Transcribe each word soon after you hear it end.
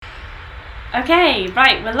Okay,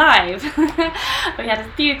 right, we're live. We had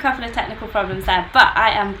a couple of technical problems there, but I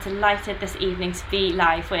am delighted this evening to be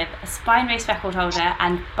live with a Spine Race record holder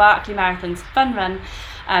and Barkley Marathon's fun run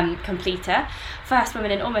completer. First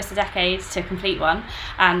woman in almost a decade to complete one,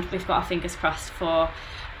 and we've got our fingers crossed for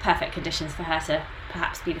perfect conditions for her to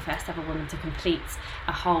perhaps be the first ever woman to complete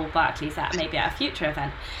a whole Barkley's at maybe at a future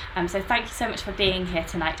event. So thank you so much for being here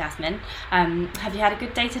tonight, Jasmine. Have you had a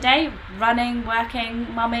good day today? Running,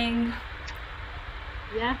 working, mumming?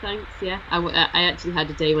 Yeah, thanks. Yeah, I actually had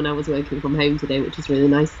a day when I was working from home today, which was really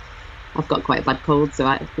nice. I've got quite a bad cold,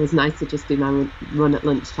 so it was nice to just do my run at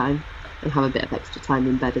lunchtime and have a bit of extra time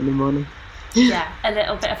in bed in the morning. Yeah, a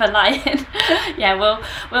little bit of a lie-in. Yeah,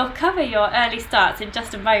 we'll cover your early starts in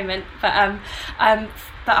just a moment, but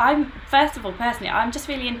I'm first of all, personally, I'm just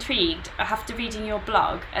really intrigued after reading your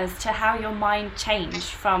blog as to how your mind changed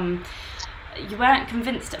from. You weren't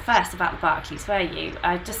convinced at first about the Barkleys, were you?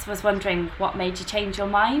 I just was wondering what made you change your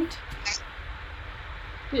mind.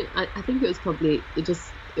 I think it was probably it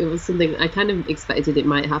was something I kind of expected it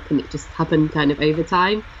might happen. It just happened kind of over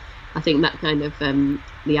time. I think that kind of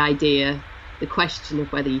the idea, the question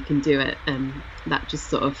of whether you can do it, that just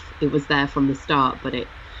sort of, it was there from the start, but it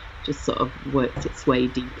just sort of worked its way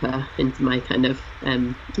deeper into my kind of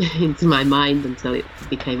into my mind until it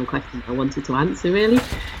became a question I wanted to answer, really.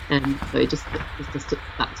 So it just took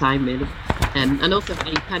that time, really. And also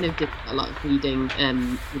I kind of did a lot of reading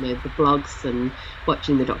the blogs and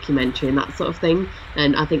watching the documentary and that sort of thing.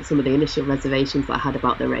 And I think some of the initial reservations that I had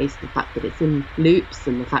about the race, the fact that it's in loops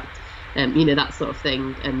and the fact that sort of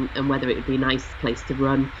thing, and whether it would be a nice place to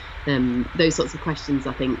run, those sorts of questions,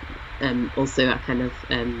 I think also I kind of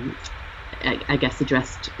I guess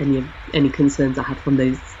addressed any concerns I had from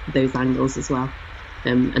those angles as well,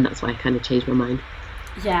 and that's why I kind of changed my mind.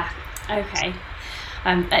 Yeah, okay.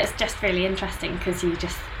 It's just really interesting because you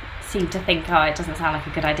just seem to think, oh, it doesn't sound like a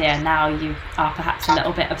good idea, and now you are perhaps a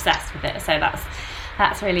little bit obsessed with it, so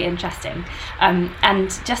that's really interesting. And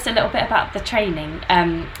just a little bit about the training.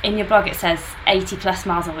 In your blog it says 80 plus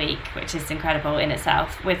miles a week, which is incredible in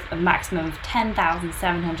itself, with a maximum of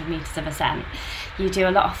 10,700 metres of ascent. You do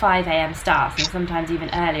a lot of 5 a.m. starts and sometimes even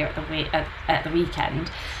earlier at the weekend.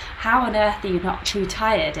 How on earth are you not too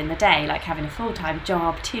tired in the day, like having a full-time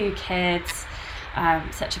job, 2 kids,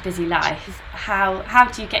 such a busy life?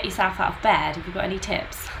 How do you get yourself out of bed? Have you got any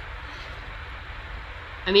tips?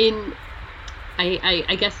 I mean,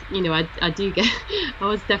 I guess I do get. I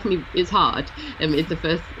was definitely. It's hard. It's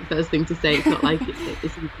the first thing to say. It's not like it's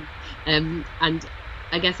easy. And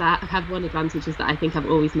I guess I have one advantage is that I think I've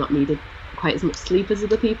always not needed quite as much sleep as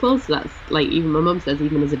other people. So that's like, even my mum says,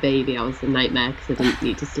 even as a baby I was a nightmare because I didn't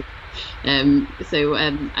need to sleep. So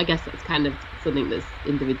I guess that's kind of something that's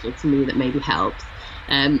individual to me that maybe helps.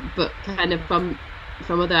 But kind of from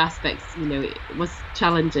other aspects, it was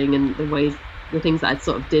challenging, and the things that I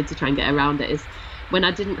sort of did to try and get around it is when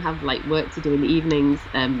I didn't have like work to do in the evenings,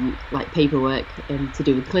 like paperwork to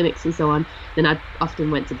do with clinics and so on, then I often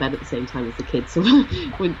went to bed at the same time as the kids. So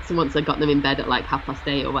once I got them in bed at like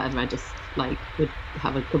 8:30 or whatever, I just like would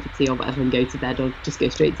have a cup of tea or whatever and go to bed, or just go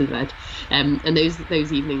straight to bed. And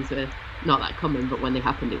those evenings were not that common, but when they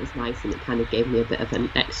happened it was nice, and it kind of gave me a bit of an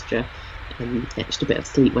extra bit of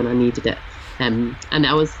sleep when I needed it. And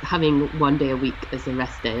I was having 1 day a week as a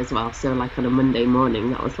rest day as well. So like on a Monday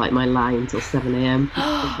morning, that was like my lie until 7 a.m.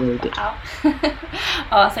 Really good. Wow.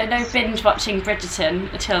 Oh, so no binge watching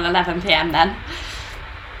Bridgerton until 11 p.m. then?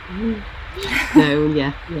 No,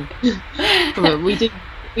 yeah. Well, we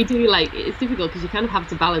do like, it's difficult because you kind of have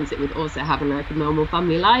to balance it with also having like a normal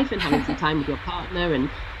family life and having some time with your partner.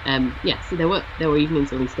 And so there were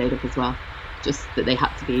evenings when we stayed up as well, just that they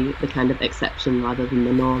had to be the kind of exception rather than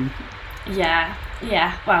the norm. Yeah.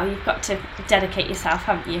 Well, you've got to dedicate yourself,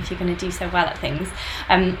 haven't you, if you're going to do so well at things.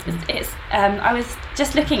 I was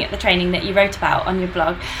just looking at the training that you wrote about on your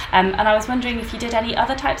blog, and I was wondering if you did any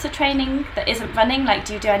other types of training that isn't running. Like,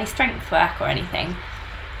 do you do any strength work or anything?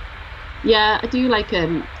 Yeah, I do. Like,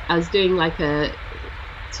 I was doing like a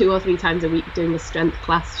 2 or 3 times a week doing a strength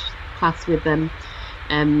class with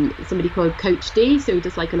somebody called Coach D. So he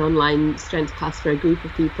does like an online strength class for a group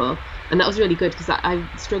of people. And that was really good because I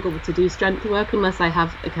struggle to do strength work unless I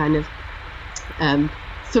have a kind of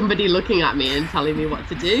somebody looking at me and telling me what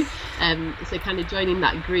to do. So kind of joining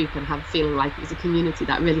that group and feeling like it was a community,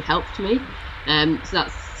 that really helped me. So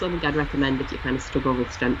that's something I'd recommend if you kind of struggle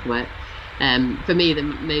with strength work. For me, the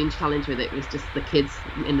main challenge with it was just the kids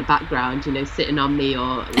in the background, sitting on me,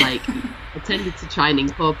 or like I tended to try and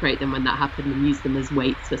incorporate them when that happened and use them as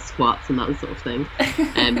weights for squats and that sort of thing.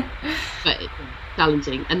 But it's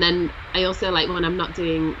challenging. And then I also like when I'm not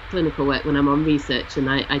doing clinical work, when I'm on research, and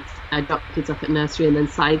I drop kids off at nursery and then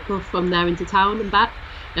cycle from there into town and back.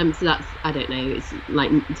 So that's, I don't know, it's like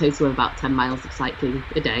a total of about 10 miles of cycling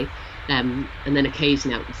a day. And then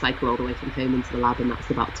occasionally I would cycle all the way from home into the lab, and that's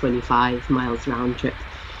about 25 miles round trip.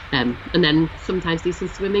 And then sometimes do some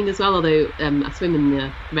swimming as well, although I swim in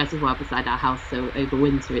the reservoir beside our house, so over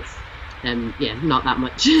winter it's not that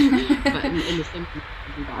much. But in the summer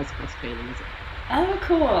I do that as cross training as well. Oh,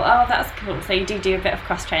 cool. Oh, that's cool. So you do a bit of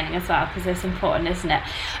cross training as well, because it's important, isn't it?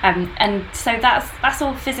 And so that's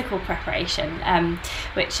all physical preparation,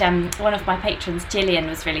 which one of my patrons, Gillian,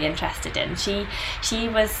 was really interested in. She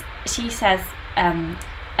says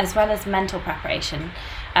as well as mental preparation,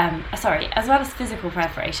 as well as physical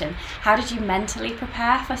preparation, how did you mentally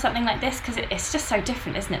prepare for something like this? Because it's just so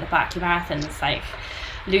different, isn't it? The Barkley Marathon is like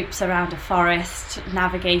loops around a forest,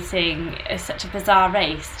 navigating. It's such a bizarre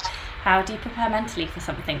race. How do you prepare mentally for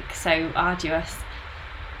something so arduous?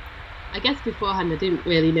 I guess beforehand I didn't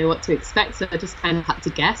really know what to expect, so I just kind of had to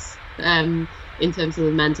guess in terms of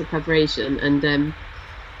the mental preparation. And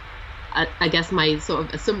I guess my sort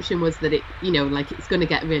of assumption was that it's going to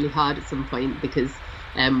get really hard at some point, because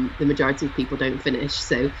the majority of people don't finish.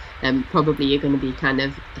 So probably you're going to be kind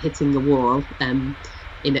of hitting the wall in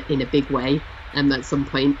a big way at some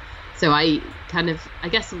point. So I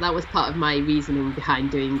guess that was part of my reasoning behind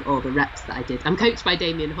doing all the reps that I did. I'm coached by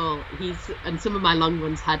Damien Hall. And some of my long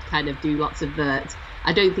runs had kind of do lots of vert.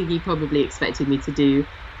 I don't think he probably expected me to do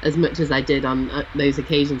as much as I did on those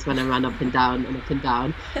occasions when I ran up and down,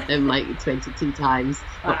 like 22 times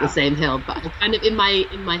up the same hill. But I kind of in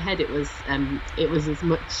my head it was as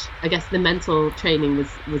much, I guess the mental training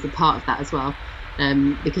was a part of that as well.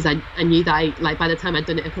 Because I knew that by the time I'd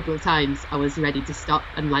done it a couple of times, I was ready to stop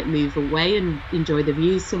and like move away and enjoy the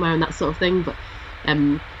views somewhere and that sort of thing. But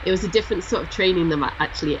it was a different sort of training than I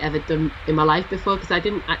actually ever done in my life before, because I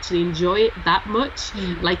didn't actually enjoy it that much.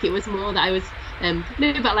 Like it was more that I was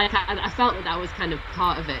but like I felt that was kind of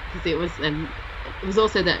part of it, because it was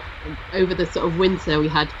also that over the sort of winter we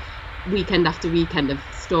had weekend after weekend of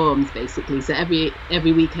storms basically. So every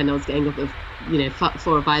weekend I was getting up at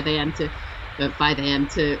 4 or 5 a.m. at 5 a.m.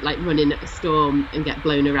 to like run in a storm and get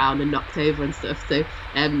blown around and knocked over and stuff. So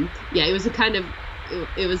it was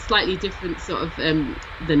it was slightly different sort of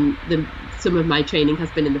than some of my training has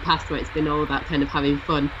been in the past, where it's been all about kind of having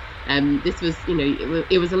fun. This was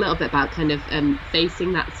it was a little bit about kind of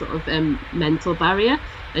facing that sort of mental barrier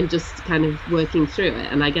and just kind of working through it.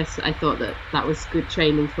 And I guess I thought that was good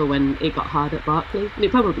training for when it got hard at Barkley, and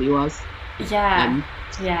it probably was. It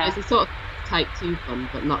was a sort of type 2 fun,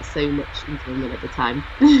 but not so much enjoyment at the time.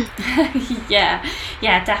 yeah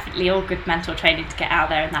definitely all good mental training to get out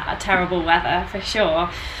there in that terrible weather, for sure.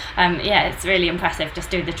 It's really impressive just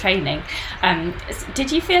doing the training.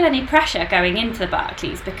 Did you feel any pressure going into the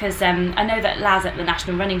Barkleys? Because I know that Laz at the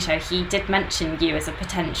National Running Show, he did mention you as a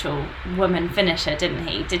potential woman finisher, didn't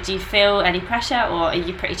he? Did you feel any pressure, or are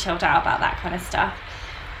you pretty chilled out about that kind of stuff?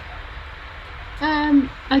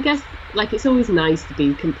 I guess like it's always nice to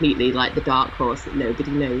be completely like the dark horse that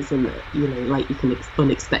nobody knows, and that like you can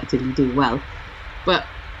unexpectedly do well. But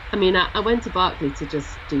I mean, I went to Barkley to just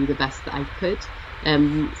do the best that I could,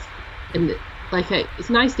 and like it's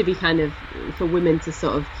nice to be kind of for women to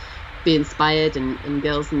sort of be inspired and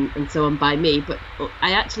girls and so on by me. But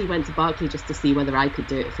I actually went to Barkley just to see whether I could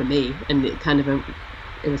do it for me, and it kind of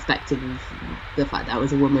irrespective of the fact that I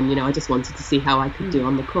was a woman, I just wanted to see how I could do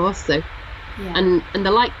on the course. So. Yeah. And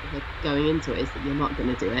the likelihood going into it is that you're not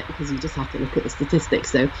going to do it, because you just have to look at the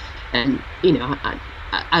statistics. So, I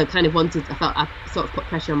kind of I felt I sort of put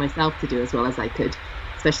pressure on myself to do as well as I could,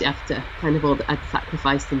 especially after kind of all that I'd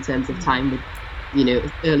sacrificed in terms of time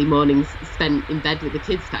with, early mornings spent in bed with the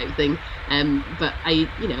kids type thing. But I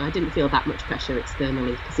didn't feel that much pressure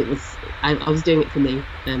externally, because I was doing it for me.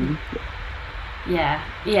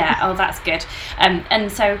 Oh, that's good.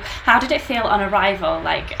 And so how did it feel on arrival?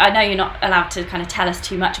 Like, I know you're not allowed to kind of tell us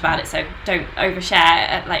too much about it, so don't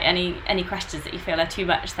overshare. Like any questions that you feel are too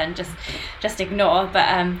much, then just ignore. But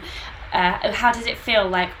how did it feel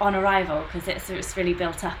like on arrival? Because it's really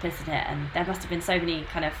built up, isn't it? And there must have been so many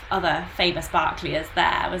kind of other famous Barkleyers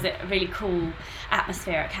there. Was it a really cool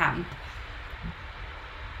atmosphere at camp?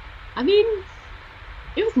 I mean,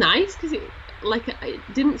 it was nice, because it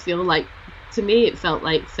didn't feel like, to me it felt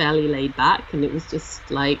like fairly laid back, and it was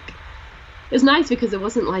just like, it was nice because it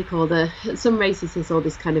wasn't like some races there's all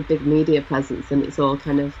this kind of big media presence, and it's all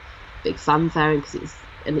kind of big fanfare because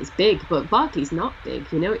it's big, but Barkley's not big.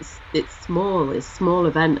 It's small. It's a small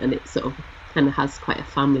event, and it sort of kind of has quite a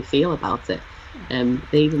family feel about it.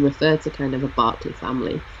 They even refer to kind of a Barkley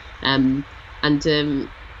family.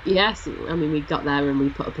 Yes, I mean, we got there and we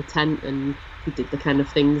put up a tent and we did the kind of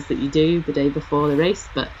things that you do the day before the race,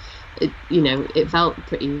 but it felt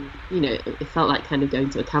pretty, it felt like kind of going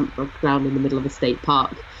to a campground in the middle of a state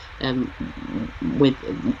park,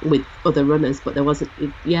 with other runners, but there wasn't,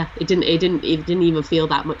 it didn't even feel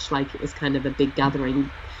that much like it was kind of a big gathering,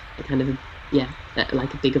 like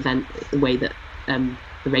a big event, the way that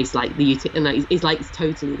the race like the UTMB, and it's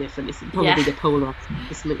totally different. It's probably the polar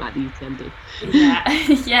opposite, something like the UTMB.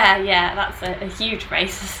 Yeah, that's a huge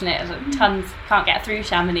race, isn't it? Tons can't get through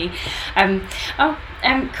Chamonix.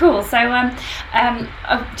 Cool. So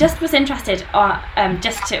I just was interested.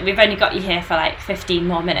 We've only got you here for like 15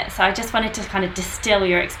 more minutes, so I just wanted to kind of distill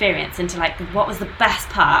your experience into like what was the best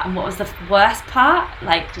part and what was the worst part.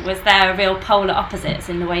 Like, was there real polar opposites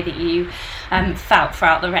in the way that you felt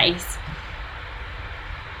throughout the race?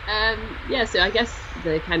 So I guess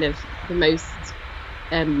the kind of the most,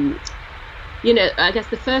 I guess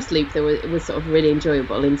the first loop was sort of really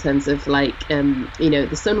enjoyable in terms of like, the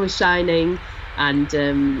sun was shining, and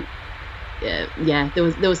there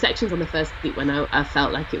were sections on the first loop when I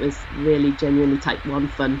felt like it was really genuinely Type 1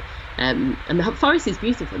 fun, and the forest is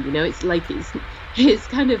beautiful. It's like it's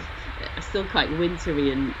kind of still quite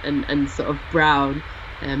wintry and sort of brown.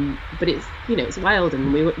 But it's it's wild,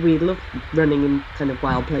 and we love running in kind of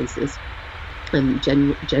wild places, and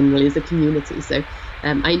generally as a community. So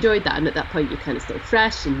I enjoyed that, and at that point you're kind of still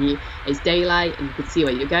fresh, and it's daylight, and you could see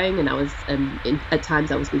where you're going. And I was at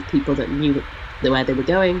times I was with people that knew where they were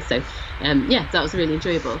going. So that was really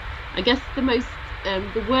enjoyable. I guess the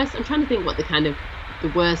worst. I'm trying to think what the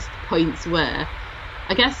worst points were.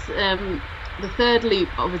 I guess the third loop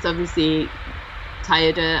I was obviously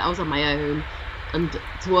tireder. I was on my own. And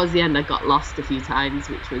towards the end, I got lost a few times,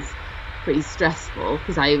 which was pretty stressful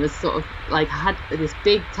because I was sort of like had this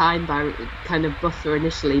big time kind of buffer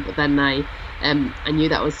initially, but then I knew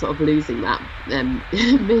that I was sort of losing that.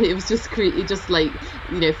 It was just like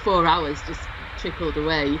 4 hours just trickled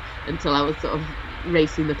away until I was sort of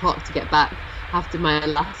racing the clock to get back after my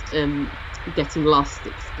last getting lost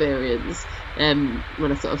experience,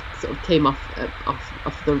 when I sort of came off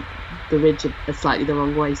the ridge a slightly the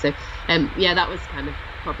wrong way. So that was kind of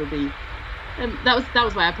probably that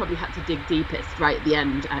was why I probably had to dig deepest right at the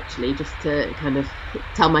end, actually, just to kind of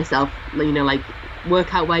tell myself, like,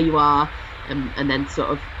 work out where you are, and then sort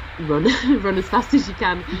of run as fast as you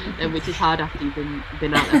can, which is hard after you've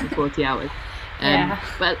been out there for 40 hours.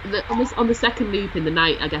 But on the second loop in the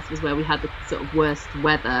night, I guess, was where we had the sort of worst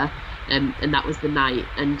weather, and that was the night,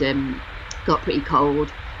 and got pretty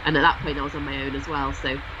cold, and at that point I was on my own as well.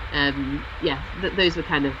 So those were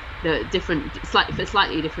kind of the different, for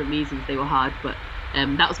slightly different reasons they were hard, but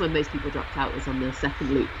that was when most people dropped out, was on the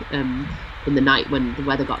second loop, in the night when the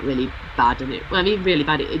weather got really bad. And really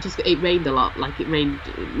bad, it rained a lot, like it rained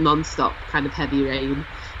non-stop, kind of heavy rain,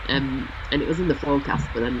 and it was in the forecast,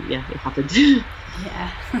 but then it happened.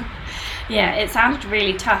 It sounded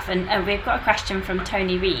really tough, and we've got a question from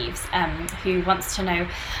Tony Reeves, who wants to know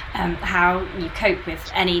how you cope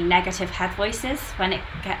with any negative head voices when it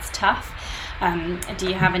gets tough. Do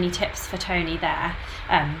you have any tips for Tony there,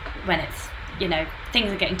 when it's,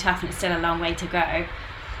 things are getting tough and it's still a long way to go?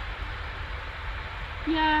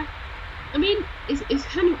 I mean, it's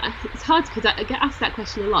kind of, it's hard because I get asked that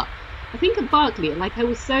question a lot. I think at Barkley, like, I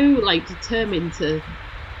was so like determined to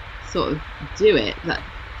sort of do it that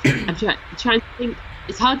I'm trying to think.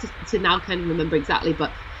 It's hard to now kind of remember exactly,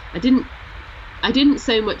 but I didn't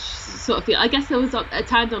so much sort of feel. I guess there was a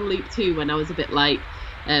time on loop 2 when I was a bit like,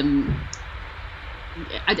 I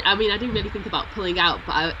didn't really think about pulling out,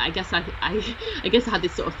 but I guess I had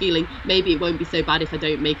this sort of feeling, maybe it won't be so bad if I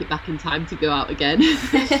don't make it back in time to go out again,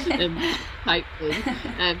 type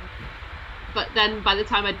thing. But then by the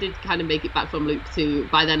time I did kind of make it back from loop 2,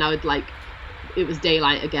 by then I would it was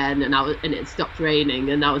daylight again, and it stopped raining,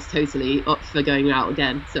 and I was totally up for going out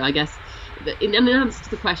again. So I guess in answer to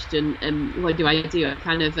the question, what do I do? I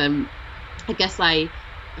kind of, I guess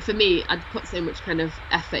for me, I'd put so much kind of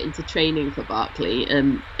effort into training for Barkley,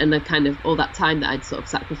 and the kind of all that time that I'd sort of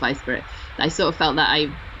sacrificed for it, that I sort of felt that I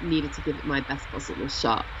needed to give it my best possible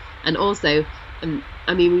shot. And also,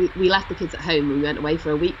 we left the kids at home. We went away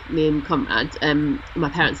for a week, me and Conrad. My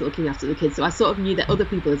parents were looking after the kids, so I sort of knew that other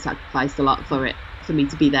people had sacrificed a lot for me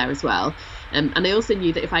to be there as well. And I also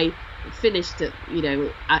knew that if I finished it,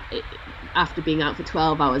 after being out for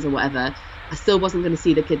 12 hours or whatever, I still wasn't going to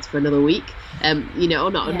see the kids for another week, you know,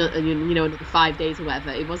 or not, Yeah. another, you know, another 5 days or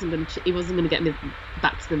whatever. It wasn't going to get me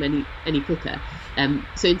back to them any quicker.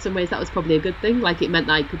 So in some ways that was probably a good thing. Like, it meant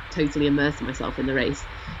that I could totally immerse myself in the race.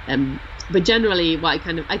 But generally, what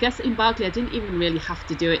I guess in Barkley, I didn't even really have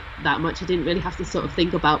to do it that much. I didn't really have to sort of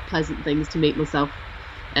think about pleasant things to make myself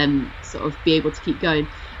sort of be able to keep going.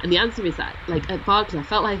 And the answer is that, like, at Barkley, I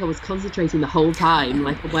felt like I was concentrating the whole time,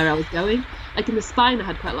 like, on where I was going. Like, in the Spine, I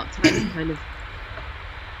had quite a lot of time to kind of,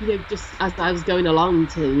 you know, just as I was going along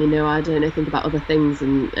to, you know, I don't know, think about other things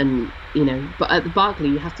and you know. But at the Barkley,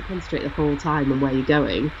 you have to concentrate the whole time on where you're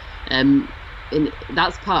going. And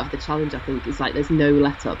that's part of the challenge, I think, is like there's no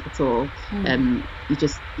let up at all. You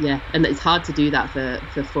just, and it's hard to do that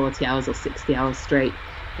for 40 hours or 60 hours straight.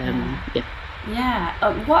 Yeah.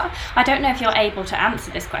 What, I don't know if you're able to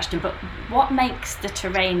answer this question, but what makes the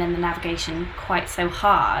terrain and the navigation quite so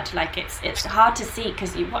hard? Like, it's hard to see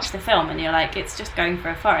because you watch the film and you're like, it's just going for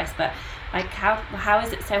a forest, but like, how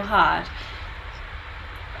is it so hard?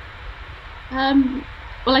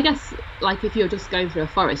 Well, I guess, like, if you're just going through a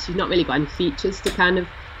forest, you've not really got any features to kind of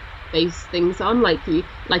base things on. Like in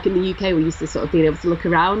the UK, we used to sort of being able to look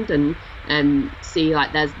around and see,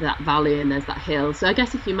 like, there's that valley and there's that hill. So I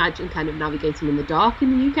guess if you imagine kind of navigating in the dark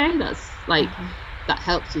in the UK, that's like that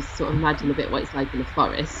helps you sort of imagine a bit what it's like in the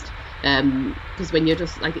forest. Because when you're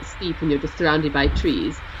just, like, it's steep and you're just surrounded by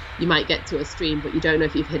trees, you might get to a stream, but you don't know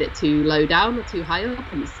if you've hit it too low down or too high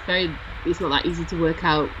up, and it's not that easy to work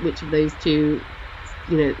out which of those two,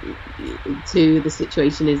 you know, to the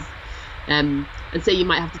situation is. And so you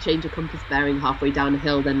might have to change your compass bearing halfway down a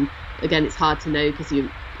hill. Then again, it's hard to know because the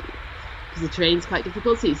terrain's quite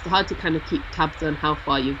difficult, so it's hard to kind of keep tabs on how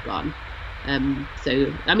far you've gone.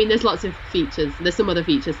 So I mean, there's lots of features. There's some other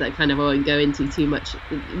features that kind of I won't go into too much,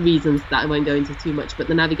 reasons that I won't go into too much, but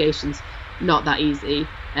the navigation's not that easy.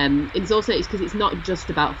 It's because it's not just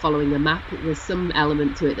about following the map. There's some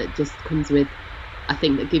element to it that just comes with, I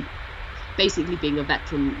think, that basically being a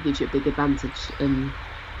veteran gives you a big advantage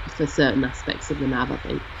for certain aspects of the nav, I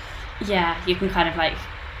think. Yeah, you can kind of, like,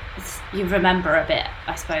 you remember a bit,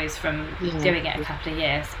 I suppose, from doing it a couple of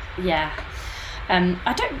years. Yeah.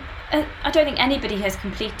 I don't think anybody has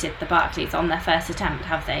completed the Barkleys on their first attempt,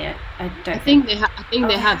 have they? I think they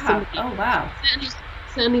have. Oh, wow.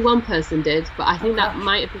 Certainly one person did, but I think that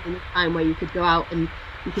might have been a time where you could go out and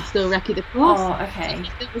you could still recce the course. Oh, okay.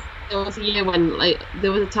 So there was a year when, like,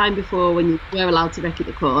 there was a time before when you were allowed to recce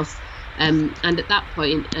the course, and at that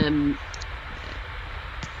point,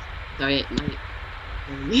 so I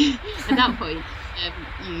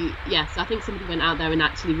think somebody went out there and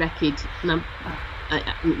actually recce'd,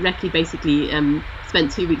 recce basically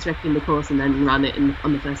spent 2 weeks recceing the course and then ran it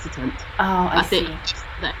on the first attempt. Oh, I see. think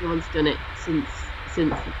that everyone's done it since,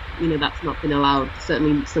 you know, that's not been allowed.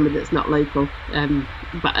 Certainly somebody that's not local,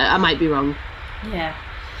 but I might be wrong.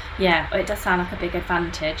 Yeah, it does sound like a big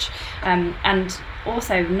advantage. And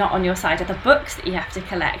also, not on your side are the books that you have to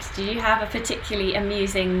collect. Do you have a particularly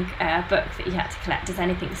amusing book that you had to collect? Does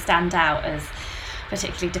anything stand out as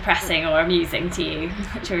particularly depressing or amusing to you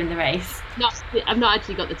during the race? I've not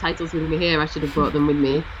actually got the titles with me here. I should have brought them with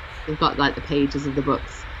me. I've got, like, the pages of the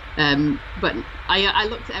books. But I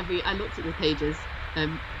looked at the pages.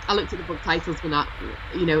 I looked at the book titles when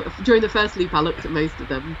during the first loop. I looked at most of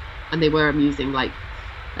them, and they were amusing. Like,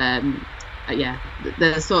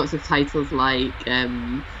 there's sorts of titles like,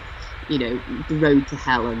 The Road to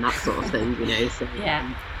Hell and that sort of thing. So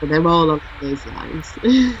but they're all along those lines.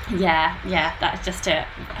 yeah, that's just to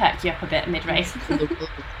perk you up a bit mid-race.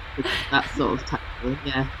 That sort of title,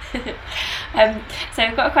 yeah. So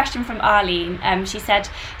I've got a question from Arlene. She said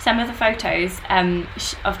some of the photos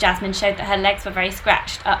of Jasmine showed that her legs were very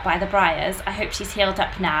scratched up by the briars. I hope she's healed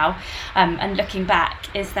up now. And looking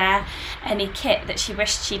back, is there any kit that she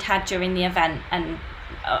wished she'd had during the event, and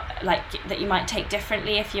that you might take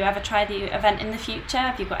differently if you ever try the event in the future?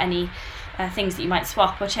 Have you got any things that you might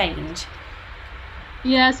swap or change?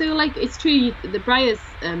 Yeah, so, like, it's true, the briars,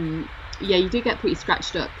 you do get pretty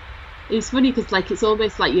scratched up. It's funny because, like, it's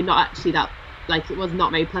almost like you're not actually that, like, it was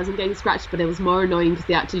not very pleasant getting scratched, but it was more annoying because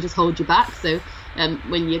they actually just hold you back. So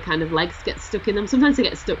when your kind of legs get stuck in them, sometimes they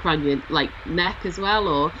get stuck around your, like, neck as well,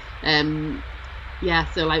 or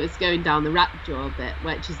so, like, it's going down the rat jaw bit,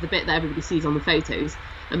 which is the bit that everybody sees on the photos.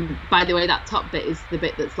 And by the way, that top bit is the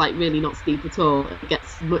bit that's, like, really not steep at all. It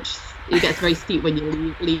gets very steep when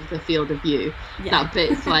you leave the field of view. That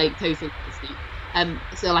bit's, like, totally steep.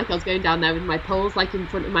 So, like, I was going down there with my poles, like, in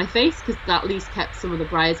front of my face, because that at least kept some of the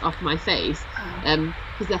briars off my face.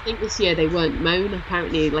 Because I think this year they weren't mown.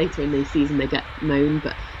 Apparently later in the season they get mown.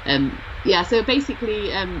 But so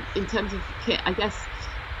basically, in terms of kit, I guess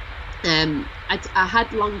I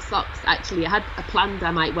had long socks actually. I had a planned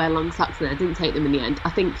I might wear long socks, and I didn't take them in the end. I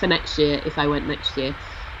think for next year, if I went next year,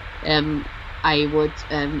 I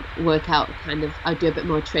would work out I'd do a bit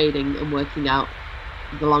more training and working out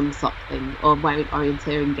the long sock thing, or wearing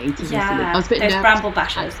orienteering gaiters or something. I was a bit nervous. Bramble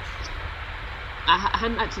bashers. I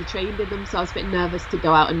hadn't actually trained in them, so I was a bit nervous to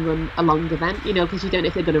go out and run a long event, because you don't know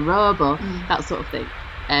if they're going to rub or that sort of thing.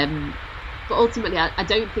 But ultimately, I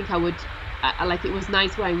don't think I would. It was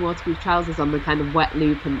nice wearing waterproof trousers on the kind of wet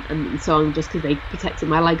loop and so on, just because they protected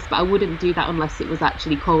my legs, but I wouldn't do that unless it was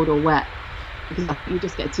actually cold or wet, because you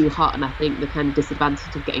just get too hot, and I think the kind of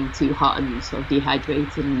disadvantage of getting too hot and sort of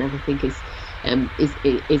dehydrated and everything is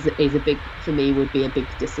a big, for me, would be a big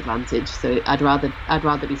disadvantage. So I'd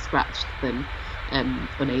rather be scratched than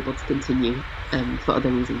unable to continue for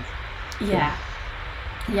other reasons. Yeah.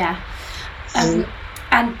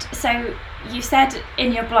 And so you said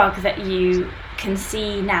in your blog that you can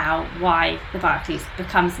see now why the Barclays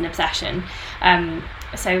becomes an obsession.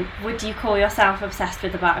 So would you call yourself obsessed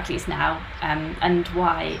with the Barclays now? And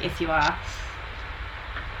why, if you are?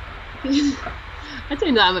 I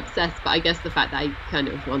don't know that I'm obsessed, but I guess the fact that I kind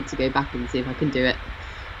of want to go back and see if I can do it,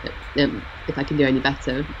 if I can do any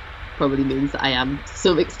better, probably means that I am to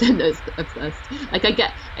some extent obsessed. Like I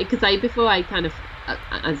get, because I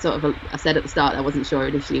said at the start I wasn't sure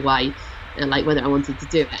initially why, whether I wanted to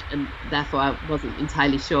do it, and therefore I wasn't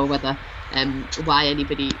entirely sure whether why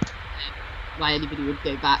anybody would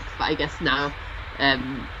go back. But I guess now,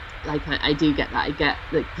 I do get that. I get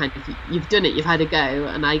that kind of, you've done it, you've had a go,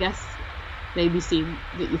 and I guess maybe seem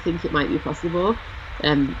that you think it might be possible.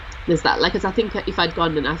 There's that, because I think if I'd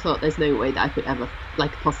gone and I thought there's no way that I could ever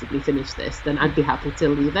possibly finish this, then I'd be happy to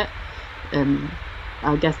leave it.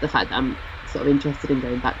 I guess the fact that I'm sort of interested in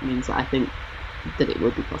going back means that I think that it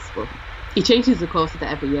would be possible. He changes the course of it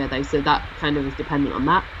every year though, so that kind of is dependent on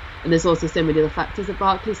that. And there's also so many other factors at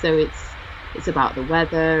Barclays, so it's about the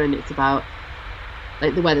weather, and it's about,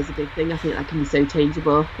 the weather's a big thing. I think that can be so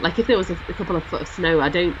changeable. If there was a couple of foot of snow,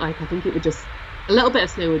 I think it would just, a little bit of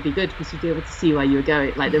snow would be good, because you'd be able to see where you were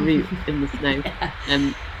going, the route in the snow.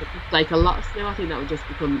 A lot of snow, I think that would just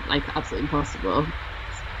become absolutely impossible.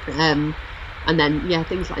 And then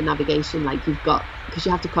things like navigation, because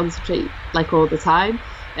you have to concentrate all the time.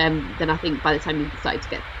 Then I think by the time you started to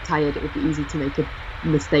get tired, it would be easy to make a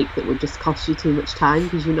mistake that would just cost you too much time,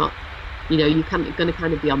 because you're not, you're going to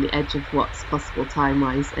kind of be on the edge of what's possible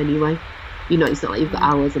time-wise anyway. It's not like you've got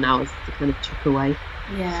hours and hours to kind of chip away.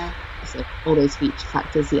 Yeah. So all those feature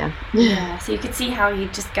factors, Yeah, so you could see how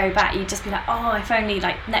you'd just go back, you'd just be like, oh, if only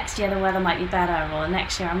next year the weather might be better, or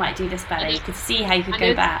next year I might do this better. You could see how you could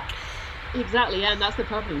go back. Exactly, yeah, and that's the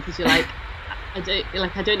problem, because you're I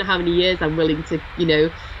don't know how many years I'm willing to, do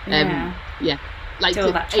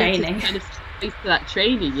all that training. Kind of space for that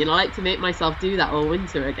training, to make myself do that all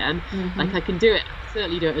winter again. I can do it,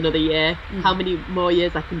 certainly do it another year. How many more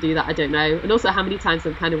years I can do that, I don't know. And also how many times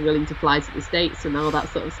I'm kind of willing to fly to the States and all that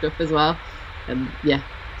sort of stuff as well. Don't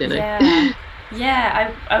know.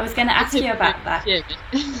 I was going to ask you about that.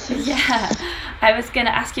 I was going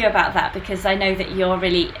to ask you about that, because I know that you're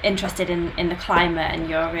really interested in the climate, and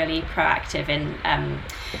you're really proactive in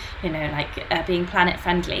being planet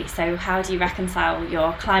friendly. So how do you reconcile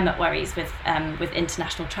your climate worries with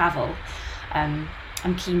international travel? I'm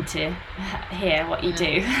keen to hear what you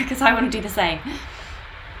do, because I want to do the same.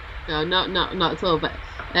 No, not at all, but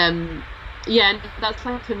and that's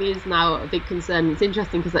for me is now a big concern. It's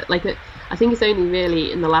interesting because I think it's only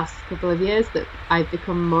really in the last couple of years that I've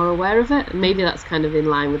become more aware of it, and maybe that's kind of in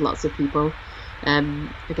line with lots of people. I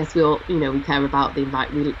guess we all, we care about the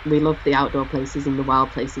environment. We love the outdoor places and the wild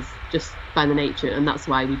places just by the nature, and that's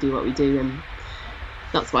why we do what we do, and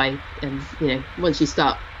that's why once you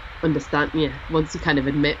start understand, once you kind of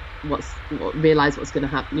admit realize what's going to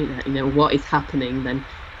happen, what is happening, then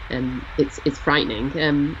it's frightening.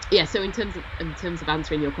 So in terms of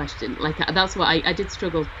answering your question, that's what I did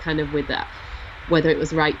struggle kind of with that, whether it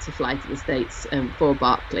was right to fly to the States for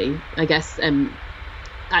Barclay. I guess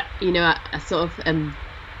I sort of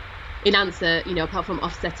in answer, apart from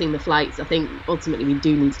offsetting the flights, I think ultimately we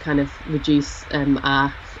do need to kind of reduce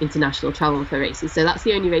our international travel for races. So that's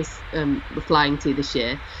the only race we're flying to this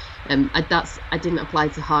year. I didn't apply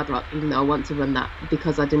to Hard Rock, even though I want to run that,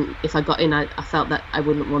 because if I got in, I felt that I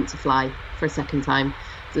wouldn't want to fly for a second time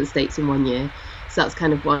to the States in 1 year. So that's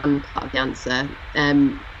kind of one part of the answer.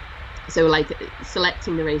 So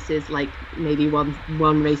selecting the races, maybe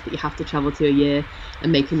one race that you have to travel to a year,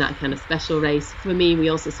 and making that kind of special race. For me, we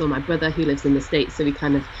also saw my brother who lives in the States, so we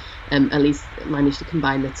kind of at least managed to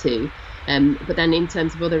combine the two. But then in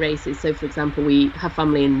terms of other races, so for example, we have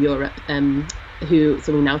family in Europe,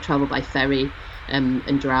 so we now travel by ferry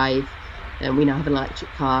and drive. And we now have an electric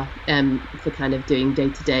car for kind of doing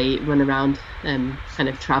day-to-day run around kind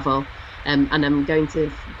of travel. And I'm going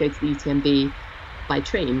to go to the UTMB by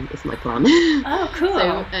train is my plan. Oh, cool.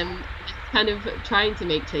 So kind of trying to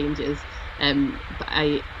make changes. But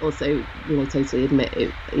I also, totally admit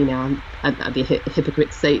it, I'd be a hypocrite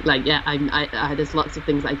to say, like, there's lots of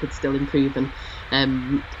things I could still improve.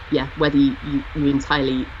 And whether you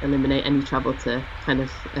entirely eliminate any travel to kind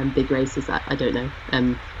of big races, I don't know,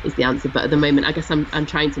 is the answer. But at the moment, I guess I'm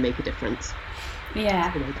trying to make a difference.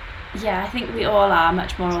 Yeah. Yeah, I think we all are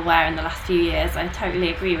much more aware in the last few years. I totally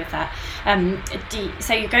agree with that.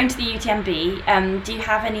 So you're going to the UTMB. Do you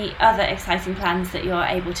have any other exciting plans that you're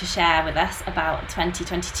able to share with us about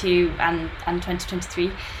 2022 and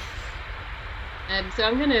 2023? So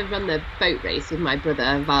I'm going to run the boat race with my brother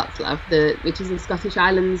Václav, which is the Scottish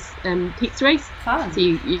Islands Peaks race. Fun. So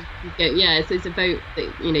you go, so it's a boat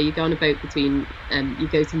that you go on a boat between you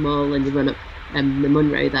go to Mull and you run up the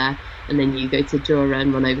Munro there, and then you go to Jura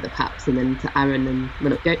and run over the Paps, and then to Arran and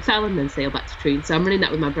run up Goatfell, and then sail back to Troon. So I'm running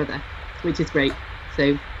that with my brother, which is great.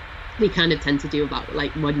 So we kind of tend to do about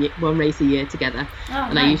like one race a year together. Oh,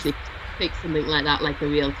 and nice. I usually pick something like that, like a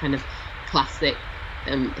real kind of classic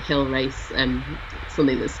hill race,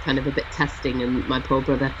 something that's kind of a bit testing, and my poor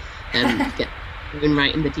brother get going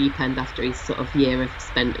right in the deep end after his sort of year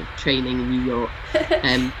spent of training in New York.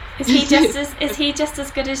 Is he just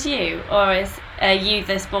as good as you, or is you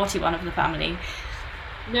the sporty one of the family?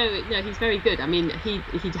 No, he's very good. I mean, he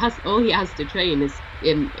has all he has to train is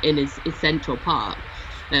in his Central Park,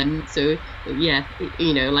 so yeah,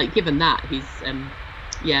 like given that he's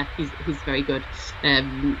very good.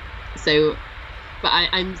 So. But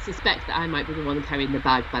I suspect that I might be the one carrying the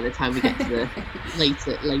bag by the time we get to the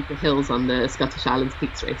later hills on the Scottish Islands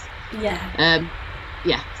Peaks race.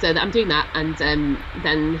 Yeah. So I'm doing that, and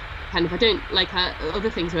then kind of I don't like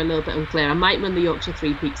other things are a little bit unclear. I might run the Yorkshire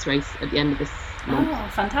Three Peaks race at the end of this month.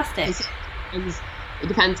 Oh, fantastic! It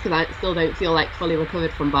depends, because I still don't feel like fully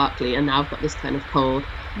recovered from Barkley, and now I've got this kind of cold,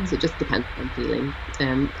 so it just depends on feeling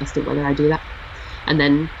as to whether I do that. And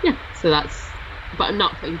then so that's. But I'm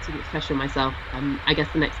not putting too much pressure on myself. I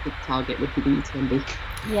guess the next big target would be the UTMB.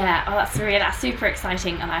 Yeah, that's super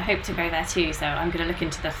exciting, and I hope to go there too. So I'm going to look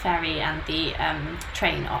into the ferry and the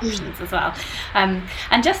train options as well. And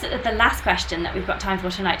just the last question that we've got time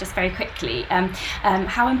for tonight, just very quickly,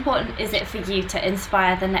 how important is it for you to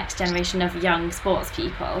inspire the next generation of young sports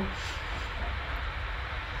people?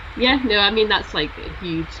 Yeah, no, I mean that's like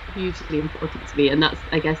hugely important to me, and that's,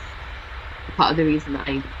 I guess, part of the reason that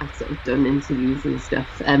I've sort of done interviews and stuff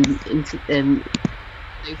so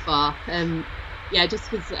far.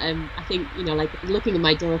 Just because I think, like looking at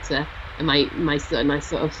my daughter and my son, I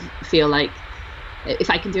sort of feel like if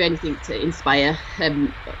I can do anything to inspire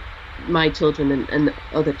my children and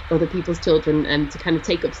other people's children to kind of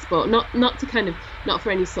take up sport, not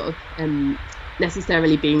for any sort of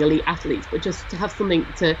necessarily being elite athletes, but just to have something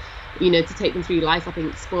to take them through life. I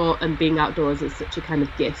think sport and being outdoors is such a kind of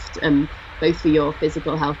gift, both for your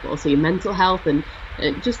physical health but also your mental health, and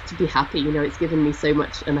just to be happy. It's given me so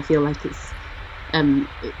much, and I feel like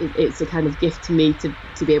it's a kind of gift to me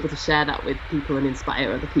to be able to share that with people and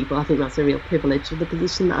inspire other people. I think that's a real privilege of the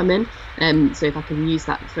position that I'm in. So if I can use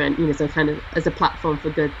that for so kind of as a platform for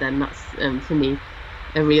good, then that's for me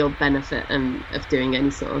a real benefit of doing any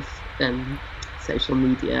sort of social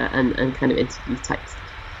media and kind of interview type stuff.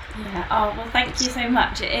 Yeah. Oh, well, thank you so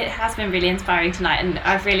much. It has been really inspiring tonight, and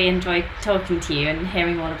I've really enjoyed talking to you and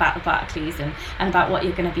hearing all about the Barkleys and about what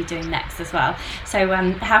you're going to be doing next as well. So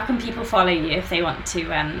how can people follow you if they want to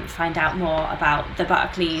find out more about the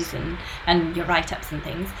Barkleys and your write-ups and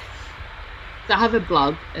things? So I have a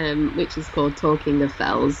blog which is called Talking of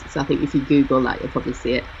Fells, so I think if you Google that you'll probably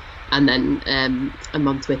see it. And then I'm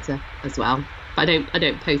on Twitter as well, but I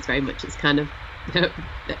don't post very much. It's kind of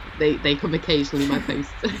they come occasionally, my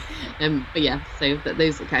posts. But yeah, so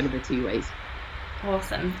those are kind of the two ways.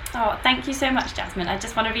 Awesome. Oh, thank you so much, Jasmine. I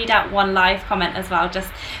just want to read out one live comment as well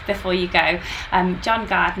just before you go. John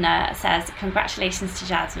Gardner says, congratulations to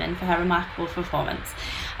Jasmine for her remarkable performance.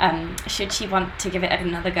 Should she want to give it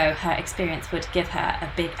another go, her experience would give her a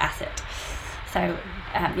big asset. So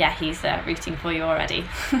he's rooting for you already.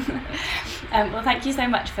 Well, thank you so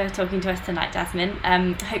much for talking to us tonight, Jasmine.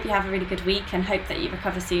 Hope you have a really good week, and hope that you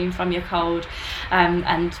recover soon from your cold,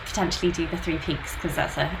 and potentially do the Three Peaks, because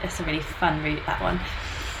it's a really fun route, that one.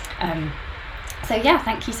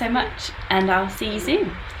 Thank you so much, and I'll see you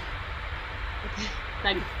soon. Okay,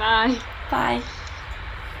 thanks. Bye. Bye.